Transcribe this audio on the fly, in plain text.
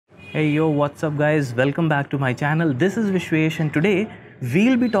Hey yo, what's up guys? Welcome back to my channel. This is Vishvesh and today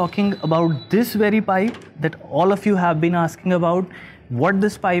we'll be talking about this very pipe that all of you have been asking about. What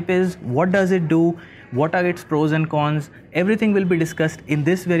this pipe is, what does it do, what are its pros and cons, everything will be discussed in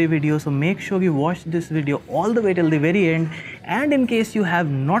this very video. So make sure you watch this video all the way till the very end, and in case you have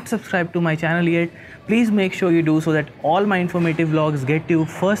not subscribed to my channel yet, please make sure you do so that all my informative vlogs get to you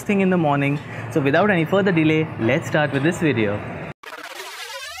first thing in the morning. So without any further delay, let's start with this video.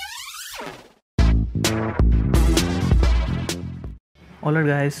 Alright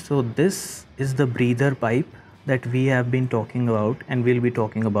guys, so this is the breather pipe that we have been talking about and we'll be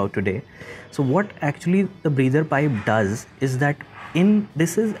talking about today. So what actually the breather pipe does is that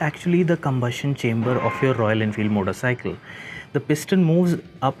this is actually the combustion chamber of your Royal Enfield motorcycle. The piston moves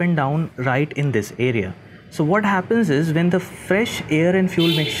up and down right in this area. So what happens is when the fresh air and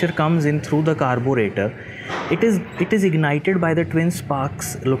fuel mixture comes in through the carburetor, it is ignited by the twin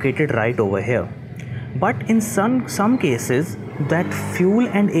sparks located right over here. But in some cases that fuel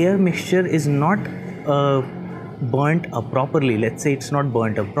and air mixture is not burnt up properly. Let's say it's not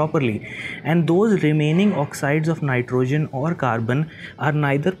burnt up properly, and those remaining oxides of nitrogen or carbon are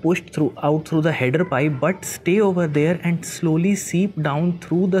neither pushed out through the header pipe but stay over there and slowly seep down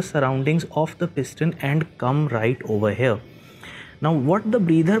through the surroundings of the piston and come right over here. Now what the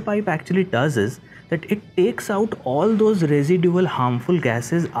breather pipe actually does is that it takes out all those residual harmful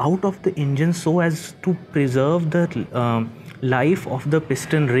gases out of the engine so as to preserve the life of the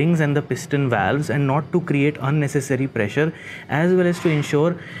piston rings and the piston valves and not to create unnecessary pressure, as well as to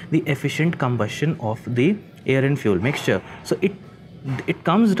ensure the efficient combustion of the air and fuel mixture. So it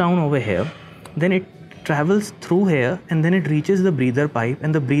comes down over here, then it travels through here, and then it reaches the breather pipe,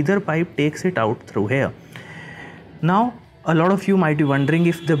 and the breather pipe takes it out through here. Now a lot of you might be wondering,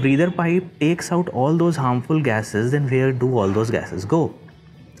 if the breather pipe takes out all those harmful gases, then where do all those gases go?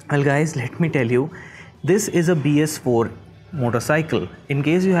 Well guys, let me tell you, this is a BS4 motorcycle. In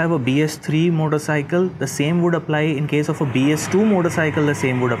case you have a BS3 motorcycle, the same would apply. In case of a BS2 motorcycle, the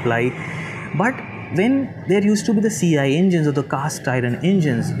same would apply. But when there used to be the CI engines or the cast iron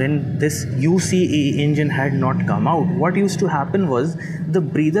engines, when this UCE engine had not come out, what used to happen was the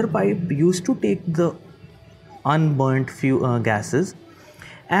breather pipe used to take the unburnt gases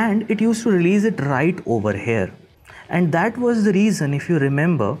and it used to release it right over here. And that was the reason, if you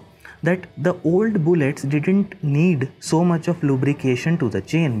remember, that the old bullets didn't need so much of lubrication to the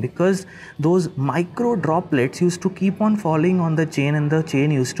chain, because those micro droplets used to keep on falling on the chain and the chain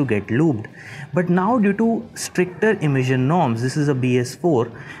used to get lubed. But now, due to stricter emission norms, this is a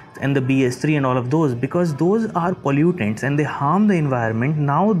BS4 and the BS3 and all of those, because those are pollutants and they harm the environment,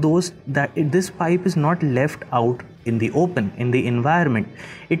 now this pipe is not left out in the open, in the environment.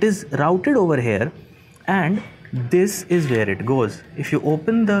 It is routed over here, and this is where it goes. If you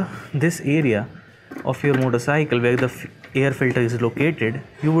open this area of your motorcycle where the air filter is located,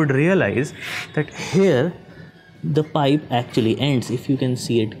 you would realize that here the pipe actually ends. If you can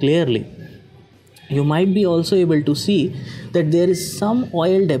see it clearly, you might be also able to see that there is some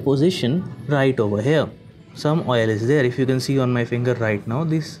oil deposition right over here. Some oil is there. If you can see on my finger right now,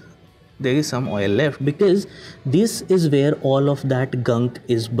 there is some oil left, because this is where all of that gunk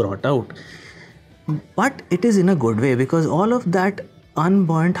is brought out. But it is in a good way, because all of that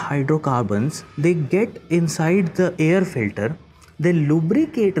unburnt hydrocarbons, they get inside the air filter, they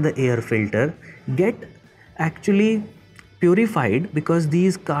lubricate the air filter, get actually purified, because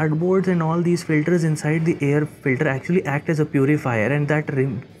these cardboards and all these filters inside the air filter actually act as a purifier, and that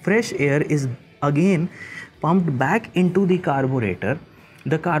fresh air is again pumped back into the carburetor.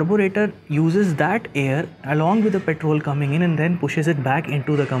 The carburetor uses that air along with the petrol coming in and then pushes it back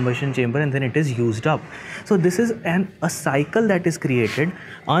into the combustion chamber, and then it is used up. So this is a cycle that is created.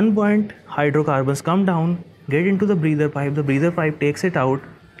 Unburnt hydrocarbons come down, get into the breather pipe takes it out,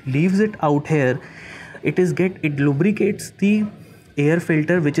 leaves it out here. It lubricates the air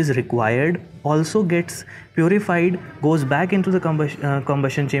filter, which is required, also gets purified, goes back into the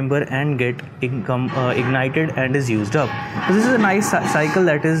combustion chamber and get ignited and is used up. So this is a nice cycle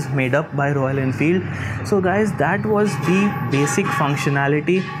that is made up by Royal Enfield. So guys, that was the basic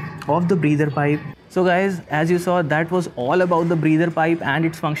functionality of the breather pipe. So guys, as you saw, that was all about the breather pipe and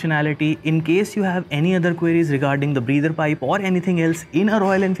its functionality. In case you have any other queries regarding the breather pipe or anything else in a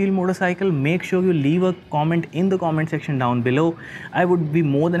Royal Enfield motorcycle, make sure you leave a comment in the comment section down below. I would be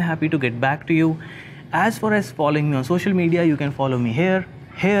more than happy to get back to you. As far as following me on social media, you can follow me here,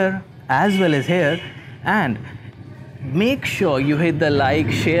 as well as here, and make sure you hit the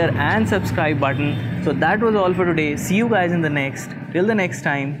like, share and subscribe button. So that was all for today. See you guys in the next. Till the next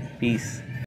time, peace.